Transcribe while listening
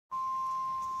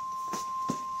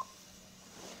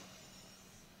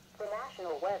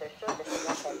Weather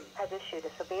Service has issued a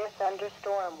severe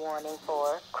thunderstorm warning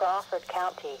for Crawford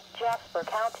County, Jasper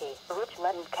County,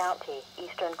 Richland County,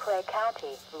 Eastern Clay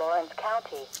County, Lawrence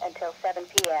County until 7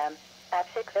 p.m. At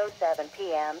 6:07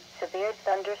 p.m., severe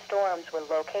thunderstorms were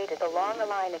located along a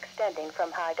line extending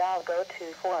from Hidalgo to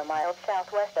 4 miles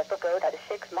southwest of Pagoda to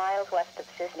 6 miles west of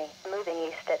Sisney, moving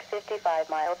east at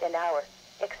 55 miles an hour.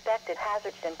 Expected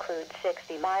hazards include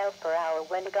 60 miles per hour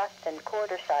wind gusts and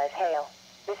quarter-size hail.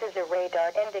 This is a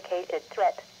radar-indicated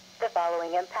threat. The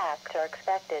following impacts are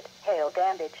expected. Hail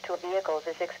damage to vehicles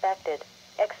is expected.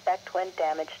 Expect wind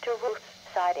damage to roofs,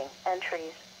 siding, and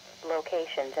trees.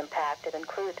 Locations impacted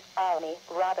include Albany,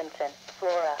 Robinson,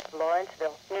 Flora,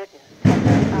 Lawrenceville, Newton,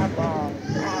 Oblong,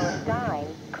 Palestine,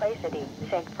 Clay City,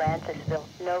 St. Francisville,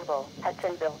 Noble,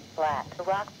 Hudsonville, Flat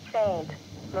Rock, St.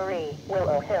 Marie,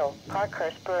 Willow Hill,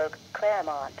 Parkersburg,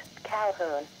 Claremont,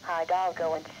 Calhoun,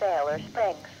 Hidalgo, and Sailor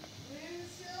Springs.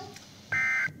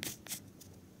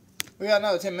 We got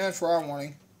another 10 minutes for our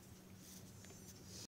warning.